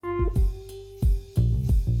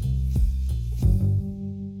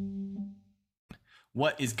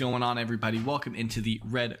What is going on, everybody? Welcome into the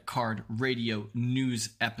Red Card Radio news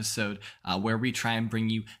episode, where we try and bring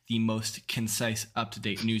you the most concise,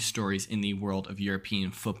 up-to-date news stories in the world of European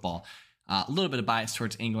football. A little bit of bias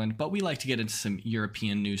towards England, but we like to get into some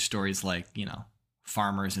European news stories like,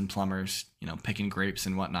 farmers and plumbers, picking grapes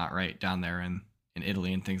and whatnot, right, down there in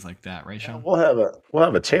Italy and things like that, right, Sean? We'll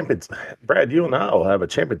have a Champions. Brad, you and I will have a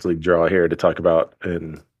Champions League draw here to talk about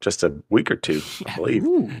in just a week or two, I believe.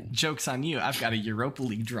 Ooh. Joke's on you. I've got a Europa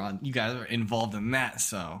League draw. You guys are involved in that,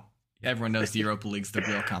 so everyone knows the Europa League's the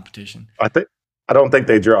real competition. I don't think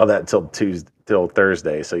they draw that till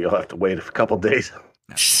Thursday, so you'll have to wait a couple days.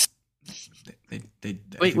 No.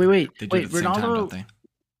 Wait. Ronaldo.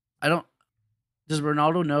 Does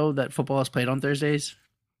Ronaldo know that football is played on Thursdays?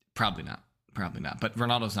 Probably not. But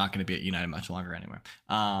Ronaldo's not going to be at United much longer anyway.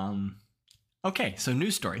 Okay, so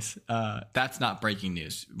news stories. That's not breaking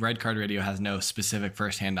news. Red Card Radio has no specific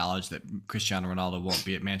firsthand knowledge that Cristiano Ronaldo won't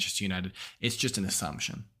be at Manchester United. It's just an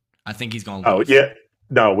assumption. I think he's going to leave. Oh, yeah.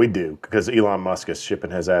 No, we do, because Elon Musk is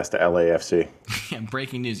shipping his ass to LAFC. Yeah,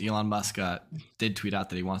 breaking news. Elon Musk did tweet out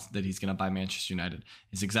that he's going to buy Manchester United.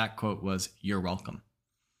 His exact quote was, "You're welcome."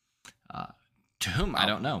 To whom, I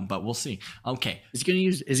don't know, but we'll see. Okay. Is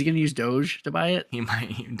he gonna use Doge to buy it? He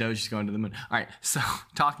might. Doge is going to the moon. All right. So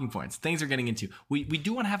talking points, things are getting into. We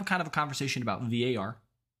do want to have a kind of a conversation about VAR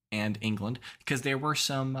and England, because there were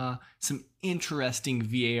some interesting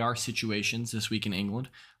VAR situations this week in England.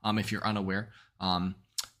 If you're unaware,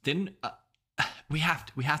 then we have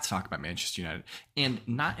to talk about Manchester United, and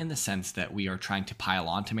not in the sense that we are trying to pile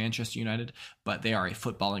on to Manchester United, but they are a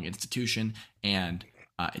footballing institution, and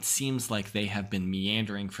it seems like they have been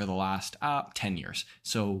meandering for the last 10 years.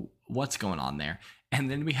 So what's going on there?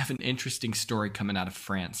 And then we have an interesting story coming out of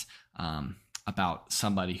France about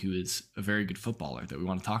somebody who is a very good footballer that we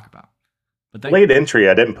want to talk about. But late entry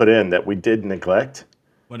I didn't put in that we did neglect.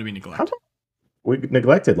 What did we neglect? We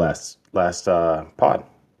neglected last pod.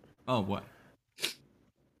 Oh, what?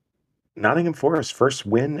 Nottingham Forest first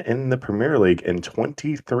win in the Premier League in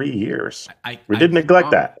 23 years. We did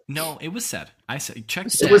neglect that. No, it was said. I said check.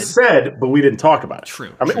 It was said, but we didn't talk about it.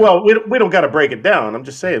 True. I mean, well, we don't got to break it down. I'm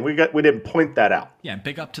just saying we didn't point that out. Yeah,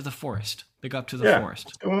 big up to the Forest. Big up to the Forest.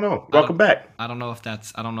 What's going on? Welcome back. I don't know if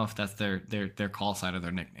that's their call sign or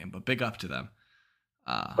their nickname, but big up to them.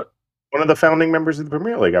 One of the founding members of the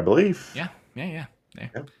Premier League, I believe. Yeah.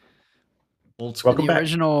 Old school. Welcome back.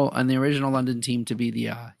 The original London team to be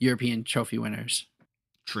the European trophy winners.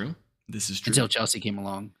 True. This is true. Until Chelsea came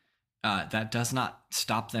along. That does not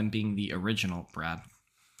stop them being the original, Brad.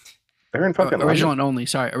 They're in fucking original London. And only.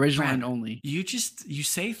 Sorry, original Brad, and only. You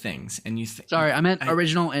say things and you think. Sorry, I meant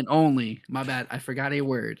original and only. My bad. I forgot a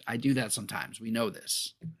word. I do that sometimes. We know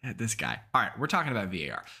this. This guy. All right, we're talking about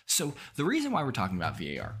VAR. So the reason why we're talking about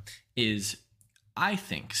VAR is, I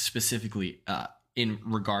think, specifically in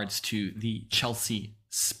regards to the Chelsea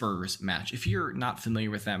Spurs match. If you're not familiar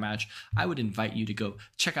with that match, I would invite you to go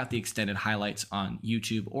check out the extended highlights on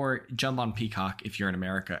YouTube, or jump on Peacock if you're in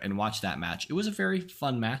America and watch that match. It was a very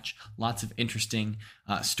fun match. Lots of interesting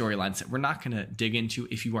storylines that we're not going to dig into.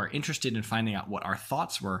 If you are interested in finding out what our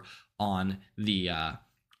thoughts were on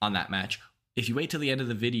that match, if you wait till the end of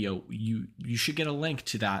the video, you should get a link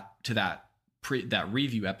to that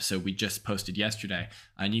review episode we just posted yesterday,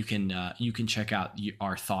 and you can check out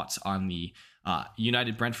our thoughts on the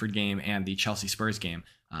United Brentford game and the Chelsea Spurs game.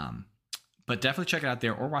 But definitely check it out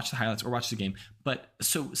there, or watch the highlights, or watch the game. But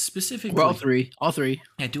so specifically, we're all three.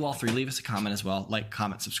 Yeah, do all three. Leave us a comment as well. Like,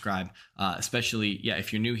 comment, subscribe. Especially,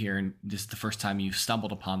 if you're new here and this is the first time you've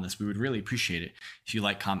stumbled upon this, we would really appreciate it if you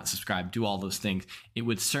like, comment, subscribe, do all those things. It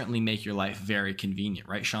would certainly make your life very convenient,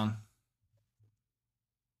 right, Sean?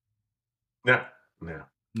 No.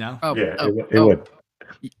 Oh, yeah, it would.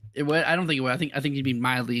 It would. I don't think it would. I think you'd be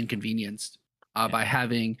mildly inconvenienced by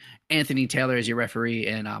having Anthony Taylor as your referee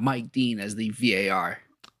and Mike Dean as the VAR.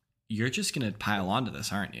 You're just gonna pile onto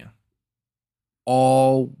this, aren't you?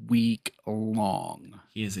 All week long.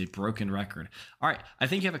 He is a broken record. All right, I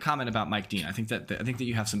think you have a comment about Mike Dean. I think that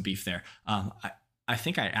you have some beef there. I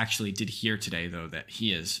think I actually did hear today, though, that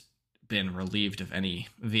he has been relieved of any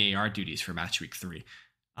VAR duties for match week 3.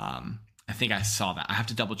 I think I saw that. I have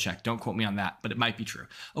to double check. Don't quote me on that, but it might be true.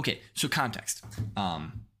 Okay, so context.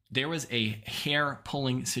 There was a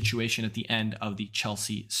hair-pulling situation at the end of the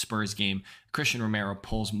Chelsea Spurs game. Christian Romero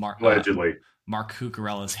pulls Mark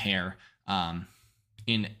Cucurella's hair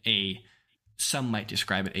in some might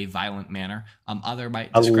describe it a violent manner. Other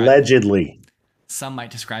might describe allegedly. Some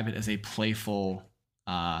might describe it as a playful.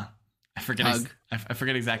 I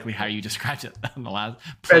forget exactly how you described it on the last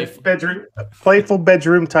playful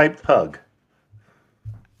bedroom type hug.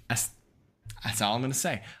 That's all I'm going to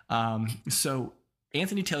say. So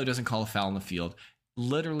Anthony Taylor doesn't call a foul on the field.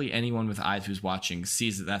 Literally anyone with eyes who's watching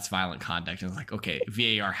sees that that's violent conduct and is like, okay,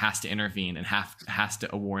 VAR has to intervene and has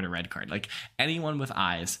to award a red card. Like anyone with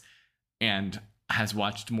eyes and has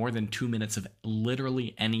watched more than 2 minutes of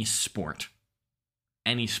literally any sport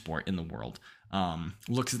in the world,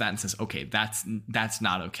 looks at that and says, okay, that's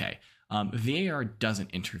not okay. VAR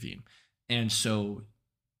doesn't intervene. And so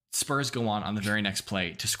Spurs go on the very next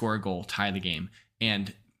play to score a goal, tie the game.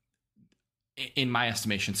 And in my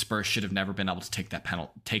estimation, Spurs should have never been able to take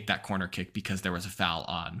that corner kick because there was a foul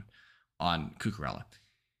on Cucurella.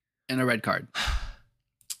 And a red card.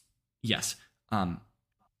 Yes. And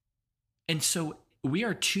so we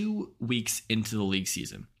are 2 weeks into the league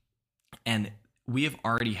season, and we have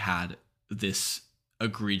already had this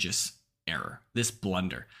egregious error, this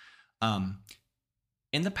blunder.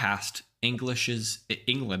 In the past, England,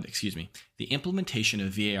 the implementation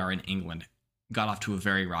of VAR in England got off to a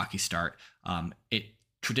very rocky start. It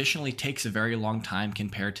traditionally takes a very long time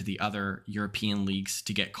compared to the other European leagues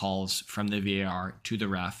to get calls from the VAR to the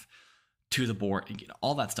ref, to the board,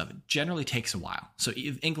 all that stuff. It generally takes a while. So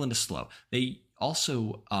England is slow. They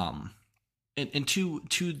also, and to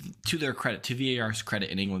their credit, to VAR's credit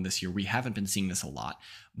in England this year, we haven't been seeing this a lot,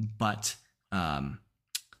 but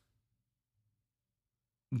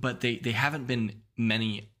they haven't been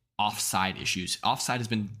many offside issues. Offside has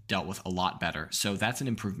been dealt with a lot better. So that's an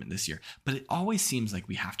improvement this year. But it always seems like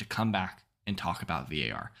we have to come back and talk about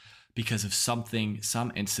VAR because of some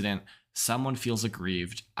incident, someone feels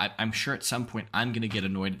aggrieved. I'm sure at some point I'm going to get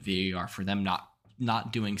annoyed at VAR for them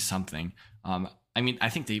not doing something. I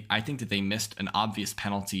think that they missed an obvious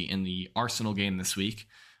penalty in the Arsenal game this week.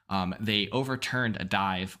 They overturned a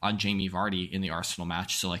dive on Jamie Vardy in the Arsenal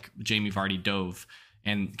match. So like Jamie Vardy dove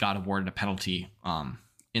and got awarded a penalty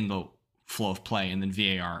in the flow of play, and then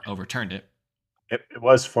VAR overturned it. It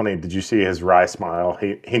was funny. Did you see his wry smile?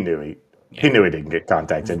 He knew he knew he didn't get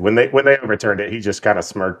contacted. When they overturned it, he just kind of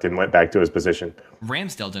smirked and went back to his position.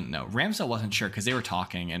 Ramsdale didn't know. Ramsdale wasn't sure because they were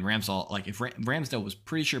talking, and Ramsdale was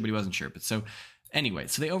pretty sure, but he wasn't sure. But so anyway,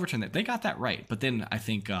 so they overturned it. They got that right. But then I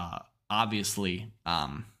think obviously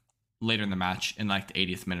later in the match, in like the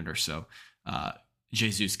 80th minute or so,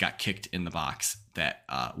 Jesus got kicked in the box that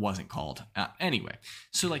wasn't called. Anyway,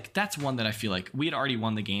 so like that's one that I feel like we had already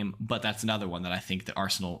won the game, but that's another one that I think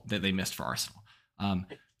that they missed for Arsenal.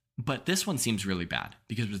 But this one seems really bad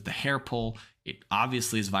because it was the hair pull. It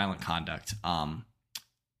obviously is violent conduct.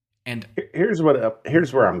 And here's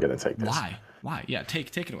where I'm going to take this. Why? Yeah,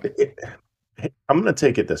 take it away. I'm going to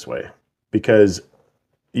take it this way because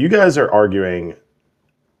you guys are arguing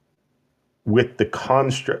with the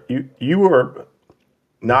construct. You are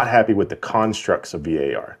not happy with the constructs of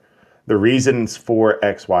VAR, the reasons for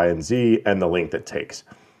X, Y, and Z, and the length it takes.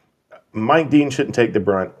 Mike Dean shouldn't take the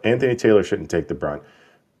brunt. Anthony Taylor shouldn't take the brunt.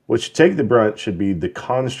 What should take the brunt should be the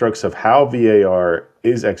constructs of how VAR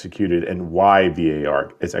is executed and why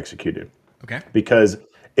VAR is executed. Okay. Because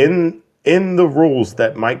in the rules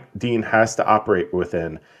that Mike Dean has to operate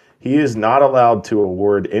within, he is not allowed to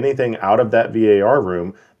award anything out of that VAR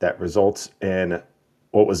room that results in,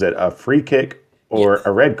 a free kick or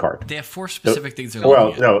a red card. They have 4 specific things they're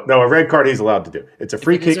looking at. No, a red card he's allowed to do. It's a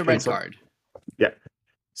free kick. It's a red card. Yeah.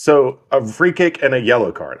 So a free kick and a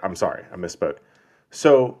yellow card. I'm sorry, I misspoke.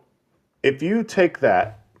 So if you take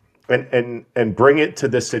that and bring it to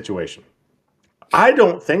this situation, I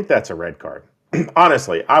don't think that's a red card.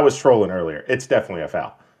 Honestly, I was trolling earlier. It's definitely a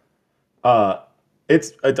foul.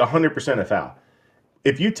 It's 100% a foul.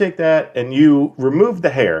 If you take that and you remove the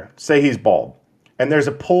hair, say he's bald, and there's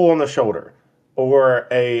a pull on the shoulder or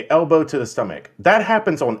a elbow to the stomach, that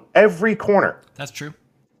happens on every corner. That's true.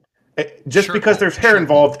 Just because there's hair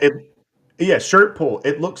involved, shirt pull.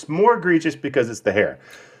 It looks more egregious because it's the hair.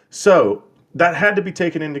 So that had to be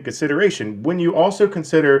taken into consideration. When you also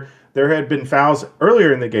consider there had been fouls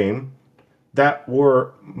earlier in the game that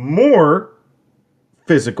were more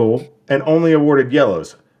physical and only awarded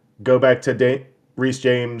yellows. Go back to Reece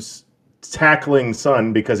James tackling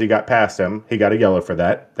Son because he got past him. He got a yellow for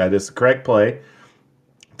that. That is the correct play.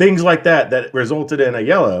 Things like that resulted in a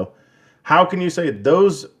yellow. How can you say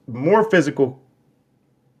those more physical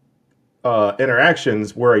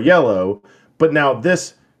interactions were a yellow, but now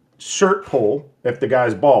this shirt pull, if the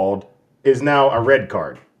guy's bald, is now a red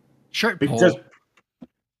card? Shirt pull? Because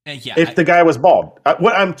the guy was bald.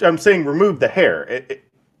 What I'm saying, remove the hair.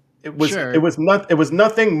 It was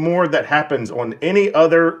nothing more that happens on any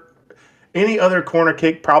other corner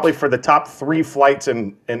kick, probably for the top 3 flights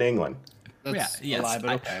in England. That's a lie,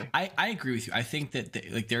 but okay. I agree with you. I think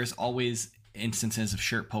that there's always instances of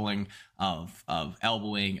shirt pulling, of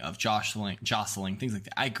elbowing, of jostling, things like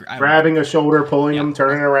that. I agree. Grabbing a shoulder, pulling him,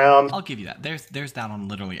 turning around. I'll give you that. There's that on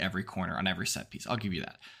literally every corner, on every set piece. I'll give you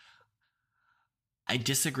that. I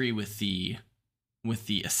disagree with the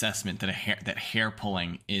assessment that hair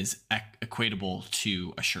pulling is equatable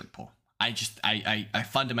to a shirt pull. I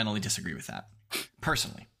fundamentally disagree with that,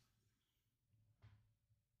 personally.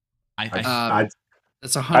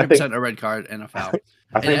 That's 100% a red card and a foul.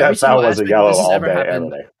 I think that foul was a yellow all day, every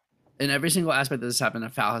day. In every single aspect that this happened, a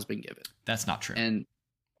foul has been given. That's not true. And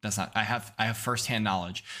that's not. I have firsthand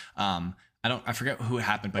knowledge. I forget who it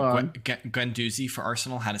happened, but Guendouzi for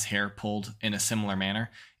Arsenal had his hair pulled in a similar manner,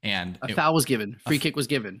 and a foul was given. Free kick was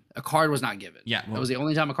given. A card was not given. Yeah, that was the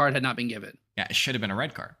only time a card had not been given. Yeah, it should have been a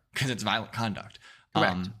red card because it's violent conduct.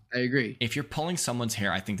 Correct. I agree. If you're pulling someone's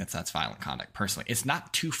hair, I think that's violent conduct. Personally, it's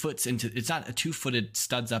not it's not a 2-footed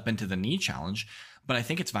studs up into the knee challenge, but I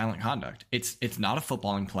think it's violent conduct. It's not a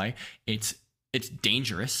footballing play. It's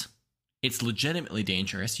dangerous. It's legitimately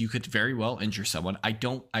dangerous. You could very well injure someone. I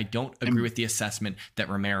don't agree with the assessment that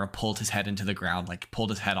Romero pulled his head into the ground, like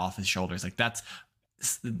pulled his head off his shoulders. Like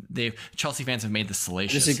Chelsea fans have made this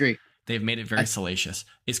salacious. Disagree. They've made it very salacious.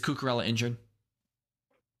 Is Cucurella injured?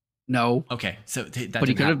 No. Okay, so but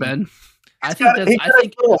he could have been. I think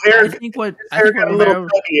what Romero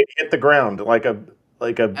hit the ground like a.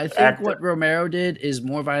 I think what Romero did is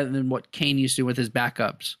more violent than what Kane used to with his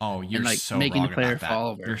backups. Oh, you're so making wrong the player about that. fall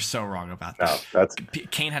over. You're so wrong about that. No,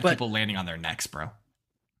 Kane had people landing on their necks, bro.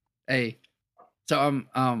 Hey, so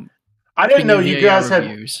I didn't know you guys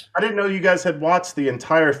had watched the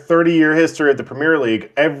entire 30-year history of the Premier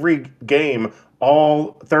League, every game,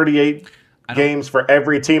 all 38 games for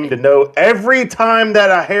every team to know every time that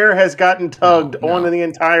a hair has gotten tugged onto the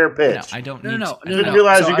entire pitch. No, I don't. No. I didn't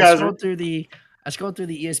realize you guys. I scrolled through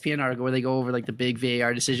the ESPN article where they go over like the big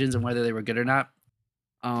VAR decisions and whether they were good or not.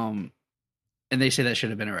 And they say that should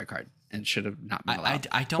have been a red card and should have not been allowed.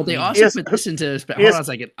 I don't. But they also put this into. Hold on a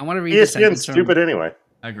second. I want to read this sentence. Stupid anyway.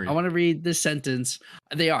 I agree. I want to read this sentence.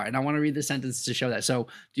 They are, and I want to read the sentence to show that. So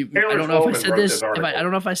I don't know if I said this. I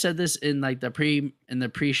don't know if I said this in like the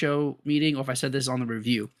pre-show meeting or if I said this on the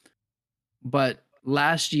review. But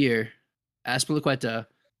last year, Azpilicueta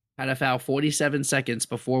had a foul 47 seconds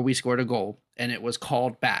before we scored a goal, and it was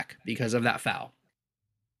called back because of that foul.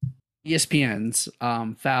 ESPN's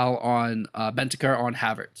foul on Bentancur on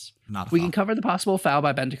Havertz. We can cover the possible foul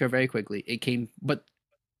by Bentancur very quickly. It came, but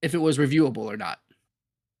if it was reviewable or not.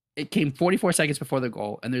 It came 44 seconds before the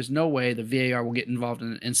goal, and there's no way the VAR will get involved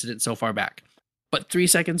in an incident so far back. But 3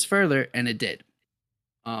 seconds further, and it did.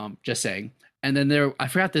 Just saying. And then I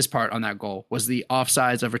forgot this part on that goal, was the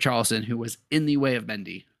offsides of Richarlison, who was in the way of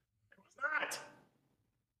Mendy.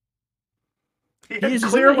 He had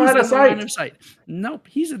clear line of sight. Nope,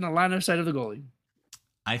 he's in the line of sight of the goalie.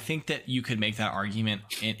 I think that you could make that argument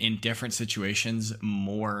in different situations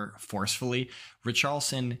more forcefully.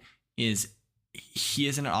 Richarlison is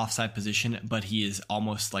in an offside position, but he is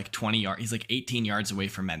almost like 20 yards. He's like 18 yards away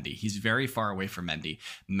from Mendy. He's very far away from Mendy.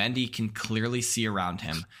 Mendy can clearly see around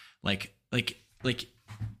him. I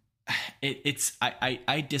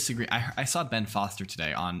disagree. I saw Ben Foster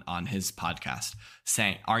today on his podcast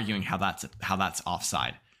arguing how that's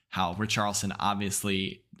offside. How Richarlison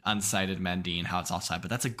obviously unsighted Mendy and how it's offside, but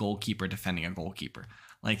that's a goalkeeper defending a goalkeeper.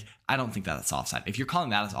 Like, I don't think that's offside. If you're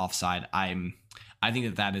calling that as offside, I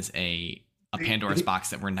think that is a Pandora's box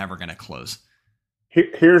that we're never going to close.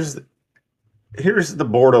 Here's the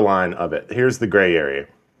borderline of it. Here's the gray area.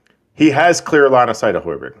 He has clear line of sight of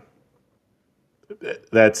Højbjerg.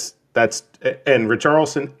 That's and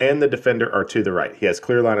Richarlison and the defender are to the right. He has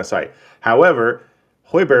clear line of sight. However,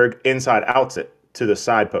 Højbjerg inside outs it to the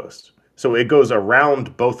side post. So it goes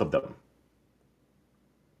around both of them.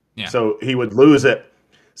 Yeah. So he would lose it.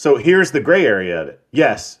 So here's the gray area of it.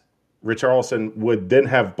 Yes, Richarlison would then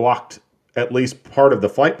have blocked at least part of the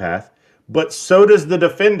flight path, but so does the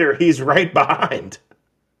defender he's right behind.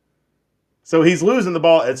 So he's losing the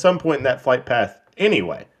ball at some point in that flight path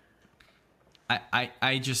anyway.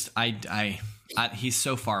 He's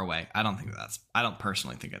so far away. I don't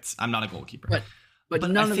personally think I'm not a goalkeeper. But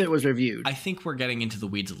none of it was reviewed. I think we're getting into the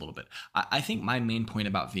weeds a little bit. I think my main point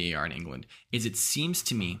about VAR in England is it seems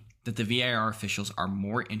to me that the VAR officials are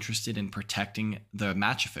more interested in protecting the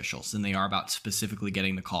match officials than they are about specifically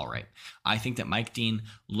getting the call right. I think that Mike Dean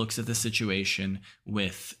looks at the situation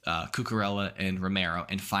with Cucurella and Romero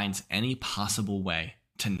and finds any possible way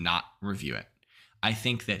to not review it. I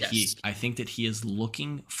think that he is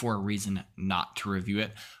looking for a reason not to review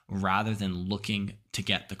it rather than looking to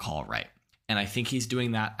get the call right. And I think he's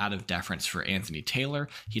doing that out of deference for Anthony Taylor.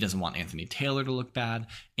 He doesn't want Anthony Taylor to look bad.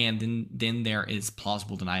 And then there is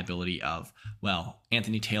plausible deniability of, well,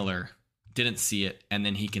 Anthony Taylor didn't see it, and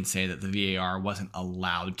then he can say that the VAR wasn't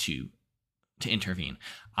allowed to intervene.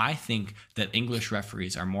 I think that English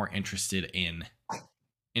referees are more interested in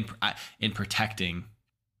protecting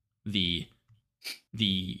their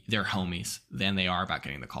homies than they are about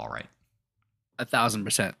getting the call right.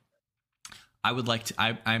 1,000%. I would like to.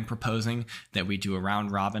 I'm proposing that we do a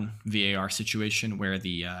round robin VAR situation where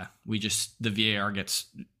the VAR gets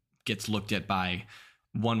looked at by,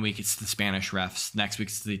 1 week it's the Spanish refs, next week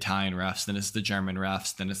it's the Italian refs, then it's the German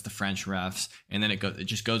refs, then it's the French refs, and then it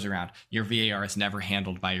just goes around. Your VAR is never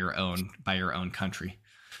handled by your own country.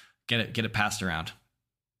 Get it passed around.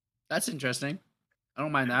 That's interesting. I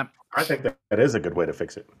don't mind that. I think that is a good way to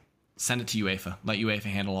fix it. Send it to UEFA. Let UEFA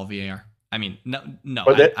handle all VAR. I mean, no,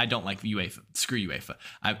 I don't like UEFA. Screw UEFA.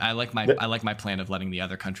 I like my plan of letting the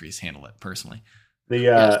other countries handle it personally.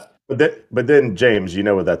 Yes. But then James, you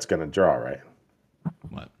know what that's going to draw, right?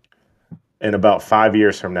 What? In about 5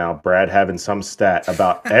 years from now, Brad having some stat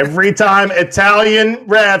about every time Italian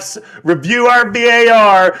refs review our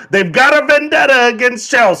VAR, they've got a vendetta against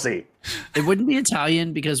Chelsea. It wouldn't be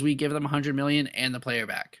Italian because we give them 100 million and the player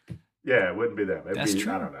back. Yeah, it wouldn't be them. That's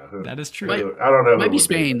true. I don't know. That is true. I don't know. It might be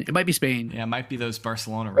Spain. It might be Spain. Yeah, it might be those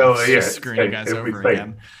Barcelona refs screwing you guys over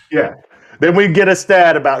again. Yeah. Then we get a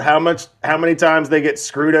stat about how many times they get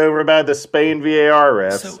screwed over by the Spain VAR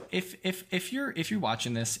refs. So if you're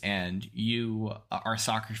watching this and you are a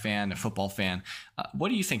soccer fan, a football fan, what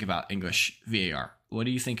do you think about English VAR? What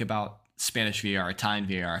do you think about Spanish VAR, Italian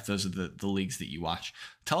VAR, if those are the leagues that you watch?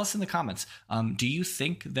 Tell us in the comments. Do you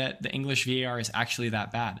think that the English VAR is actually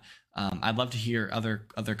that bad? I'd love to hear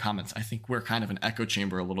other comments. I think we're kind of an echo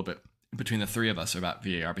chamber a little bit between the three of us about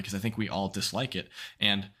VAR because I think we all dislike it.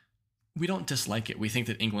 And we don't dislike it. We think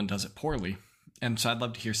that England does it poorly. And so I'd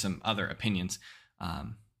love to hear some other opinions.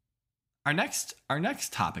 Our next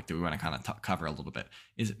topic that we want to kind of cover a little bit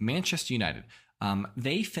is Manchester United.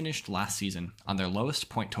 They finished last season on their lowest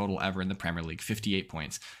point total ever in the Premier League, 58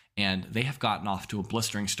 points. And they have gotten off to a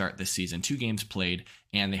blistering start this season. 2 games played,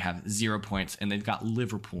 and they have 0 points. And they've got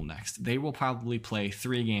Liverpool next. They will probably play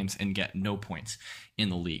 3 games and get no points in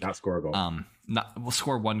the league. Not score a goal. We'll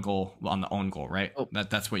score 1 goal on the own goal, right? Oh.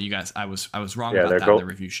 That's what you guys. I was wrong about that in the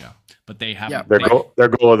review show, but they have their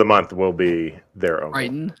goal of the month will be their own.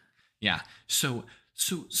 Brighton. Goal. Yeah. So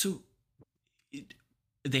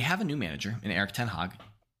they have a new manager in Eric Ten Hag.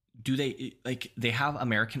 Do they they have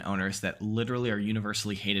American owners that literally are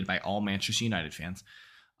universally hated by all Manchester United fans?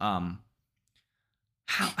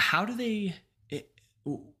 How do they?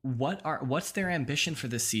 What's their ambition for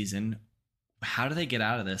this season? How do they get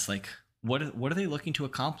out of this? What are they looking to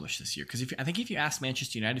accomplish this year? Because I think if you ask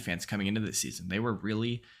Manchester United fans coming into this season, they were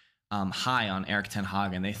really high on Eric Ten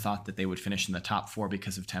Hag, and they thought that they would finish in the top 4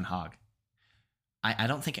 because of Ten Hag. I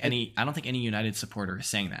don't think any United supporter is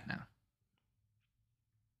saying that now.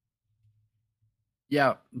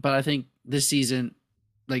 Yeah, but I think this season,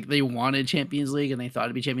 they wanted Champions League and they thought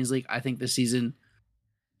it'd be Champions League. I think this season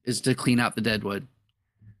is to clean out the deadwood.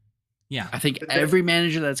 Yeah. I think every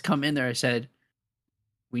manager that's come in there has said,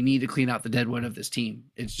 we need to clean out the deadwood of this team.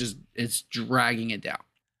 It's dragging it down.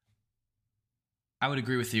 I would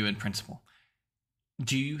agree with you in principle.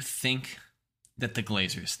 Do you think that the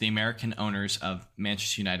Glazers, the American owners of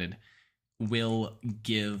Manchester United, will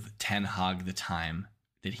give Ten Hag the time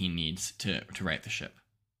that he needs to right the ship?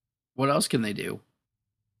 What else can they do?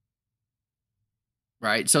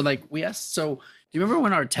 Right? So we asked, do you remember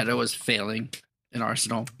when Arteta was failing in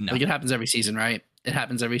Arsenal? No. It happens every season, right? It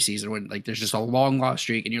happens every season when there's just a long lost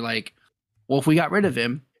streak and you're like, well, if we got rid of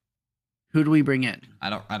him, who do we bring in?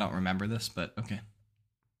 I don't remember this, but okay.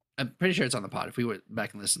 I'm pretty sure it's on the pod if we went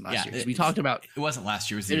back and listened last year. We talked about it wasn't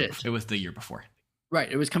last year, it was the year before.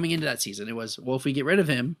 Right. It was coming into that season. It was, well, if we get rid of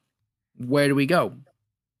him, where do we go?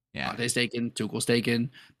 Yeah. Conte's taken, Tuchel's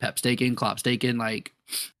taken, Pep's taken, Klopp's taken.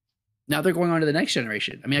 Now they're going on to the next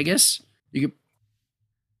generation. I mean, I guess you could.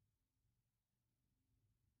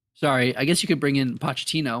 Sorry, I guess you could bring in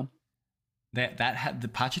Pochettino. The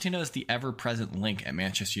Pochettino is the ever-present link at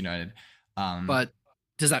Manchester United. But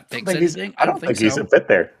does that fix anything? I don't think he's a fit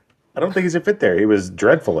there. I don't think he's a fit there. He was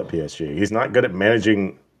dreadful at PSG. He's not good at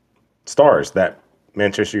managing stars that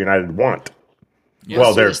Manchester United want. Yes,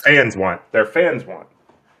 well, their fans want.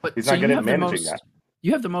 But he's not good at managing that.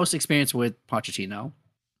 You have the most experience with Pochettino,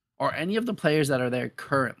 or any of the players that are there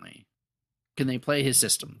currently. Can they play his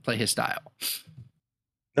system, play his style?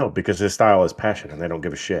 No, because his style is passion, and they don't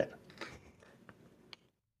give a shit.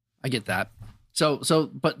 I get that. So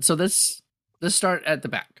this let's start at the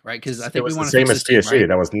back, right? Because I It think was we want the to same fix as this PSG. team, right?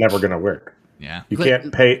 That was never going to work. Yeah. You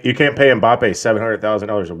can't pay Mbappe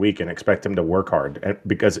 $700,000 a week and expect him to work hard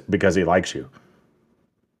because he likes you.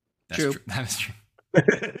 That's true. That is true.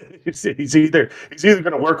 he's either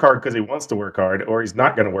going to work hard because he wants to work hard, or he's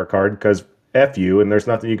not going to work hard because F you, and there's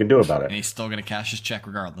nothing you can do about it. And he's still going to cash his check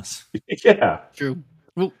regardless. Yeah. True.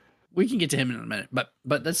 Well, we can get to him in a minute, but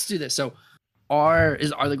let's do this. So, are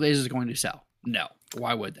the Glazers going to sell? No.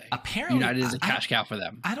 Why would they? Apparently, United is a cash cow for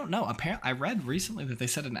them. I don't know. Apparently, I read recently that they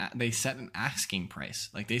set an asking price.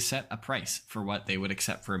 Like they set a price for what they would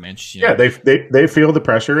accept for a Manchester United. Yeah, they feel the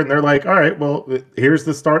pressure and they're like, all right, well, here's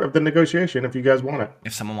the start of the negotiation if you guys want it.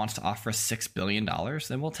 If someone wants to offer us $6 billion,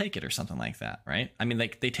 then we'll take it or something like that, right? I mean,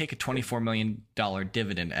 like they take a $24 million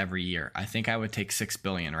dividend every year. I think I would take $6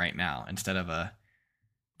 billion right now instead of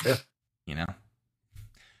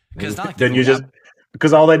because like then you just.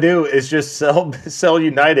 Because all they do is just sell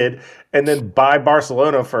United and then buy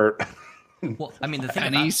Barcelona for well, I mean the thing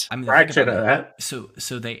pennies. About, fraction of that. So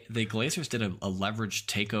the Glazers did a leveraged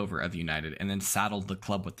takeover of United and then saddled the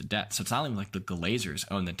club with the debt. So it's not even like the Glazers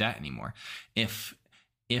own the debt anymore. If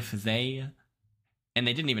they and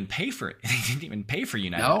they didn't even pay for it. They didn't even pay for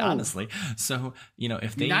United, honestly. So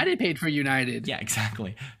if they United paid for United, yeah,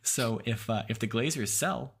 exactly. So if the Glazers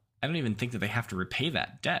sell, I don't even think that they have to repay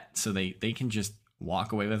that debt. So they can just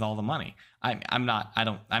walk away with all the money. I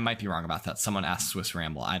might be wrong about that. Someone asked Swiss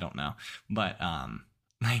Ramble. I don't know. But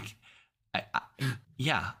I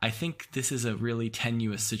think this is a really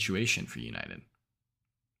tenuous situation for United.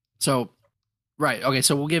 So, right. Okay.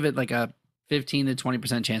 So we'll give it like a 15 to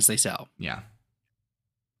 20% chance they sell. Yeah.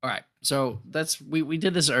 All right. So we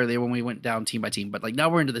did this earlier when we went down team by team, but like now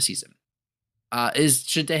we're into the season.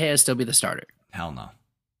 Should De Gea still be the starter? Hell no.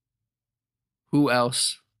 Who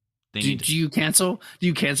else? Do you cancel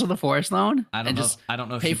the Forest loan? I don't know. I don't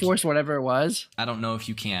know if pay Forest whatever it was. I don't know if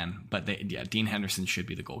you can, but Dean Henderson should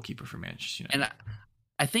be the goalkeeper for Manchester United. And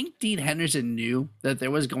I think Dean Henderson knew that there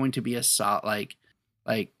was going to be a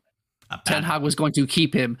Ten Hag was going to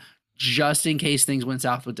keep him just in case things went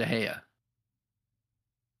south with De Gea.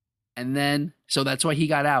 And then so that's why he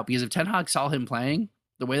got out, because if Ten Hag saw him playing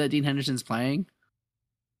the way that Dean Henderson's playing,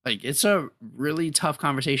 like it's a really tough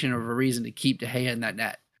conversation of a reason to keep De Gea in that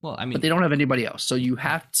net. Well, I mean, but they don't have anybody else. So De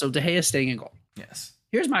Gea is staying in goal. Yes.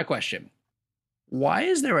 Here's my question. Why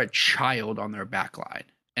is there a child on their back line?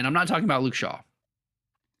 And I'm not talking about Luke Shaw.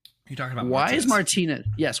 You're talking about why is Martinez?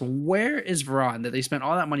 Yes. Where is Varane that they spent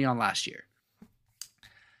all that money on last year?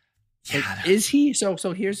 Yeah, like, is he? So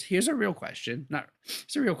here's a real question.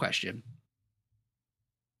 It's a real question.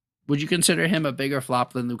 Would you consider him a bigger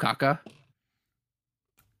flop than Lukaku?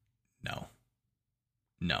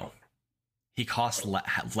 No. He costs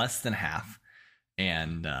less than half,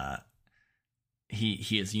 and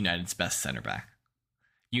he is United's best center back.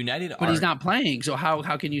 But he's not playing, so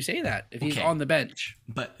how can you say that if he's on the bench?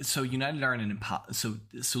 But so United are in an so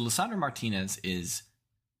Lisandro Martinez is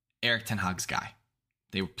Erik ten Hag's guy.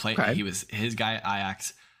 They play. Okay. He was his guy at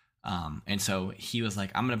Ajax, and so he was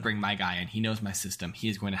like, "I'm going to bring my guy in. He knows my system. He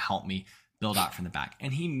is going to help me build out from the back,"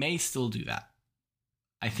 and he may still do that.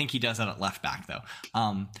 I think he does that at left back though.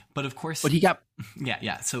 But of course, but he got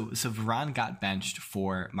yeah. So Varane got benched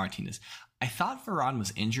for Martinez. I thought Varane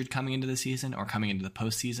was injured coming into the season or coming into the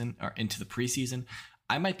postseason or into the preseason.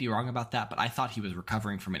 I might be wrong about that, but I thought he was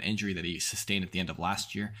recovering from an injury that he sustained at the end of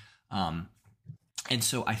last year. And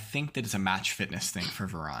so I think that it's a match fitness thing for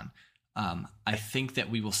Varane. I think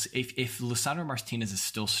that we will see if Lisandro Martinez is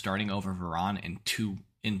still starting over Varane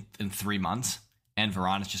in 3 months. And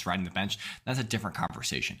Varane is just riding the bench, that's a different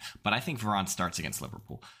conversation. But I think Varane starts against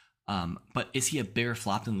Liverpool. But is he a bigger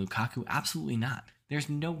flop than Lukaku? Absolutely not. There's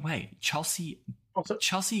no way. Chelsea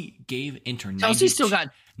gave Inter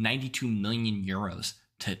 92 million euros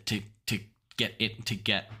to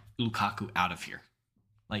get Lukaku out of here.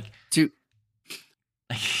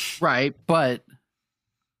 Right, but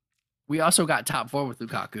we also got top 4 with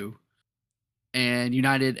Lukaku, and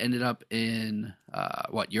United ended up in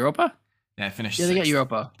Europa? Yeah, they sixth. got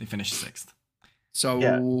Europa. They finished 6th. So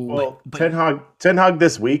yeah. Well, Ten Hag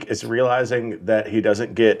this week is realizing that he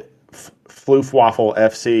doesn't get Floofwaffle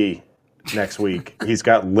FC next week. He's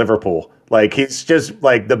got Liverpool. Like he's just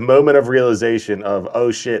like the moment of realization of, oh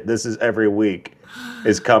shit, this is every week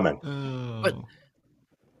is coming. But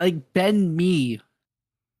like Ben Mee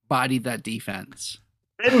bodied that defense.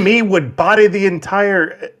 Ben Mee would body the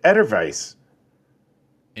entire Ederwiesen.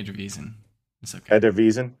 It's okay.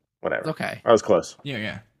 Ederwiesen. Whatever. Okay. I was close.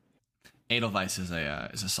 Yeah. Edelweiss is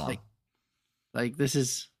a song. Like this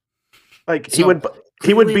is like he would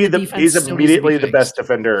be he's immediately the best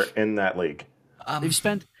defender in that league. They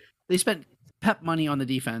spent Pep money on the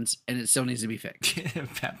defense, and it still needs to be fixed.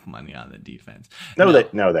 Pep money on the defense. No,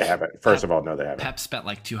 they haven't. First of all, no, they haven't. Pep spent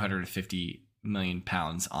like 250 million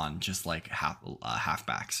pounds on just like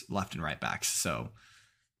halfbacks, left and right backs. So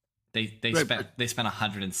they spent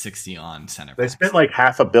 160 on center backs. They spent like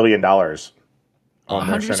 $500 million on their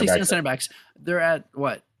 160 center on backs. center backs. They're at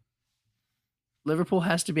what? Liverpool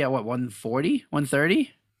has to be at what? 140,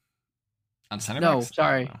 130 on center no, backs.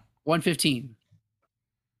 Sorry, 115.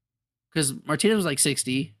 Because Martinez was like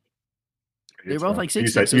 60. They're both like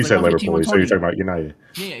 60. You said Liverpool, so you're talking about United.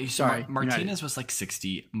 Yeah. Sorry, Martinez United was like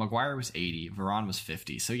 60. Maguire was 80. Varane was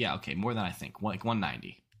 50. So yeah, okay, more than I think. Like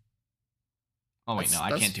 190. Oh wait,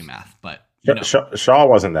 I can't do math. But Shaw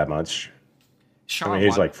wasn't that much. Shaw,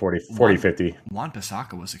 he's like 40, 50.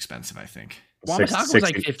 Wan-Bissaka was expensive, I think. Wan-Bissaka was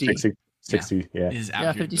like 50. 60, yeah. Is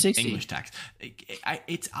 50, 60. English tax.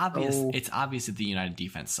 It's obvious. It's obvious that the United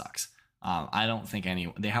defense sucks. I don't think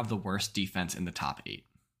they have the worst defense in the top 8.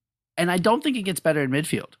 And I don't think it gets better in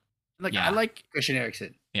midfield. I like Christian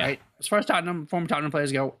Eriksen, right? As far as former Tottenham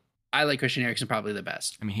players go, I like Christian Eriksen probably the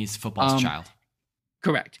best. I mean, he's football's child.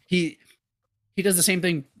 Correct. He does the same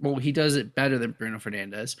thing. Well, he does it better than Bruno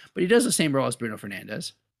Fernandes, but he does the same role as Bruno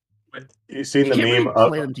Fernandes. You've seen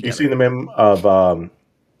the meme of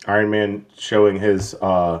Iron Man showing his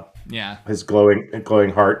glowing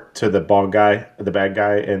heart to the bald guy, the bad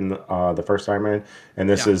guy in the first Iron Man, and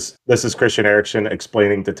this is Christian Eriksen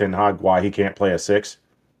explaining to Ten Hag why he can't play a 6.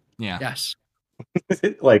 Yeah. Yes.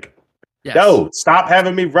 No, stop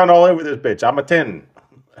having me run all over this bitch. I'm a 10.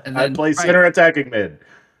 And I play center attacking mid.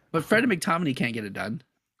 But Fred and McTominay can't get it done.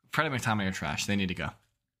 Fred and McTominay are trash. They need to go.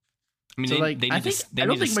 I mean, I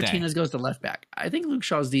don't think Martinez goes to left back. I think Luke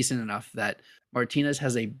Shaw's decent enough that Martinez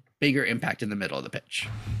has a bigger impact in the middle of the pitch.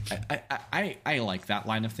 I like that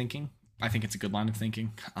line of thinking. I think it's a good line of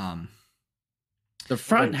thinking. The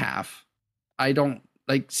front half, I don't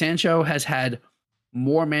like. Sancho has had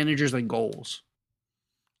more managers than goals.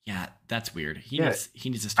 Yeah, that's weird. He needs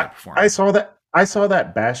to start performing. I saw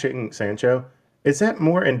that bashing Sancho. Is that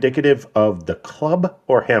more indicative of the club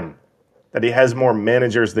or him that he has more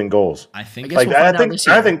managers than goals? I think. I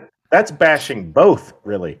think that's bashing both.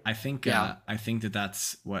 Really, I think. I think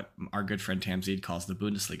that's what our good friend Tamzid calls the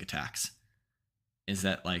Bundesliga tax. Is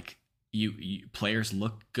that like you players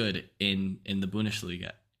look good in the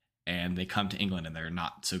Bundesliga, and they come to England and they're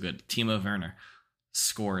not so good. Timo Werner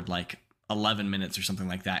scored like 11 minutes or something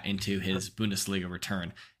like that into his Bundesliga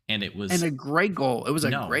return. And it was a great goal. It was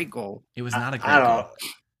a great goal. It was not a great goal.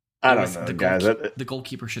 I don't know, guys. The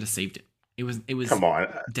goalkeeper should have saved it. It was. Come on,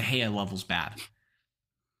 De Gea levels bad.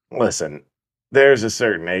 Listen, there's a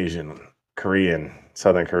certain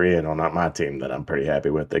Southern Korean on my team that I'm pretty happy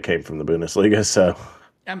with. That came from the Bundesliga. So,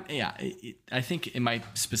 I think it might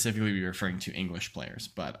specifically be referring to English players,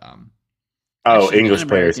 but English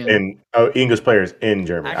players in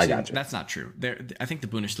Germany. Actually, I got you. That's not true. I think the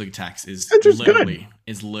Bundesliga tax is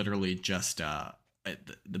literally just the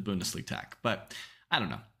Bundesliga tax. But I don't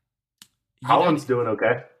know. Haaland's doing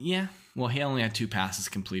okay. Yeah. Well, he only had 2 passes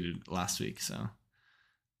completed last week, so.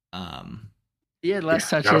 He had less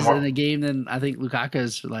touches in the game than I think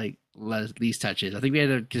Lukaku's least touches. I think we had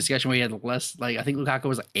a discussion where he had less. I think Lukaku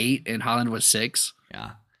was 8 and Haaland was 6.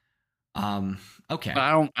 Yeah. Okay. But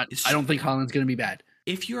I don't think Haaland's going to be bad.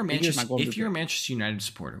 If you're a Manchester United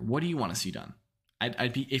supporter, what do you want to see done?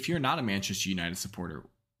 I'd be if you're not a Manchester United supporter,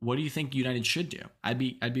 what do you think United should do? I'd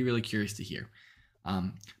be really curious to hear.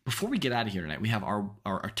 Before we get out of here tonight, we have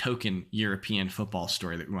our token European football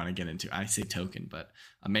story that we want to get into. I say token, but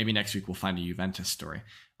maybe next week we'll find a Juventus story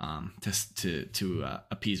to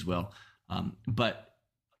appease Will. But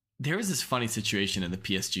there was this funny situation in the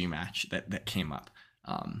PSG match that came up.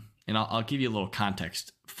 And I'll give you a little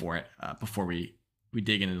context for it before we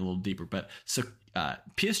dig in it a little deeper. But so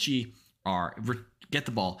PSG get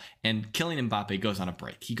the ball, and Kylian Mbappe goes on a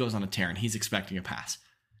break. He goes on a tear, and he's expecting a pass.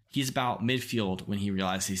 He's about midfield when he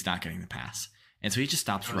realizes he's not getting the pass, and so he just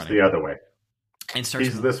stops running. The other way, and starts.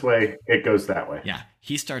 He's this way. It goes that way. Yeah,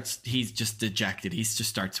 he's just dejected. He just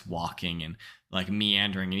starts walking and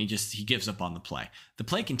meandering, and he gives up on the play. The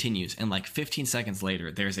play continues, and 15 seconds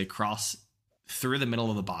later, there's a cross through the middle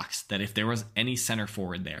of the box that if there was any center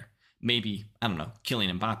forward there, maybe, I don't know,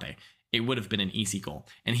 Kylian Mbappe, it would have been an easy goal.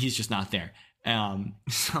 And he's just not there.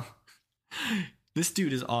 So this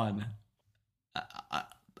dude is on,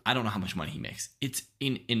 I don't know how much money he makes. It's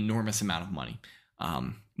an enormous amount of money.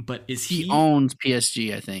 But he owns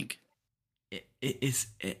PSG, I think.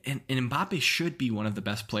 And Mbappe should be one of the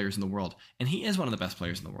best players in the world. And he is one of the best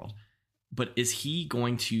players in the world. But is he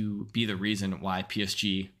going to be the reason why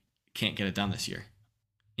PSG can't get it done this year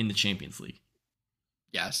in the Champions League?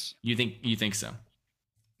 Yes. You think so?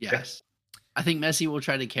 Yes. I think Messi will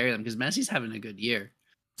try to carry them because Messi's having a good year.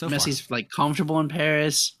 So Messi's far. like comfortable in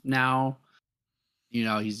Paris now. You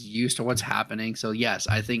know, he's used to what's happening. So yes,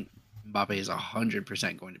 I think Mbappe is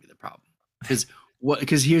 100% going to be the problem.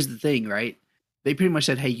 Because here's the thing, right? They pretty much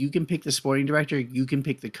said, hey, you can pick the sporting director, you can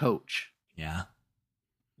pick the coach. Yeah.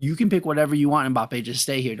 You can pick whatever you want, Mbappe. Just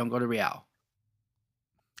stay here. Don't go to Real.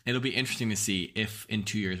 It'll be interesting to see if in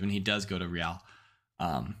 2 years when he does go to Real,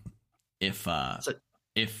 if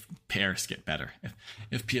Paris get better,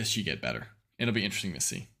 if PSG get better, it'll be interesting to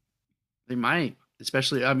see. They might,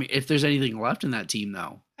 especially. I mean, if there's anything left in that team,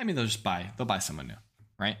 though. I mean, they'll buy someone new,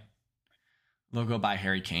 right? They'll go buy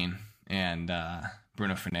Harry Kane and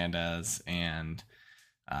Bruno Fernandes and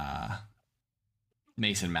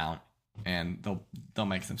Mason Mount, and they'll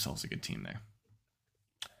make themselves a good team there.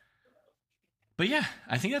 But yeah,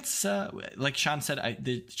 I think that's like Sean said.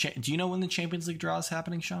 Do you know when the Champions League draw is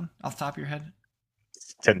happening, Sean? Off the top of your head?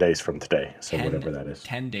 10 days from today, so whatever that is.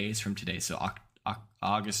 10 days from today, so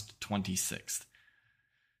August 26th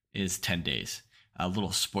is 10 days. A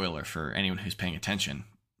little spoiler for anyone who's paying attention.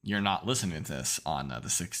 You're not listening to this on the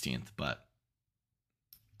 16th, but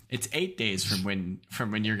it's 8 days from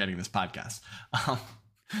when you're getting this podcast.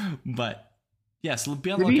 But yes,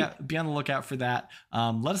 be on the lookout for that.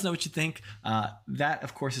 Let us know what you think. That,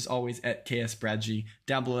 of course, is always at KS Bradg.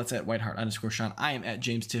 Down below, that's at Whiteheart_Sean. I am at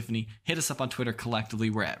James Tiffany. Hit us up on Twitter collectively.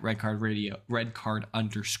 We're at Redcard_radio,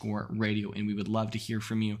 and we would love to hear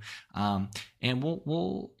from you. And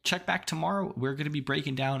we'll check back tomorrow. We're going to be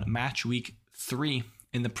breaking down match week 3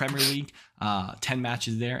 in the Premier League. 10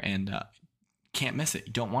 matches there, and can't miss it.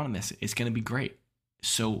 You don't want to miss it. It's going to be great.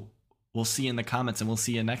 So we'll see you in the comments, and we'll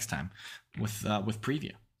see you next time with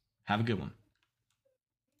preview. Have a good one.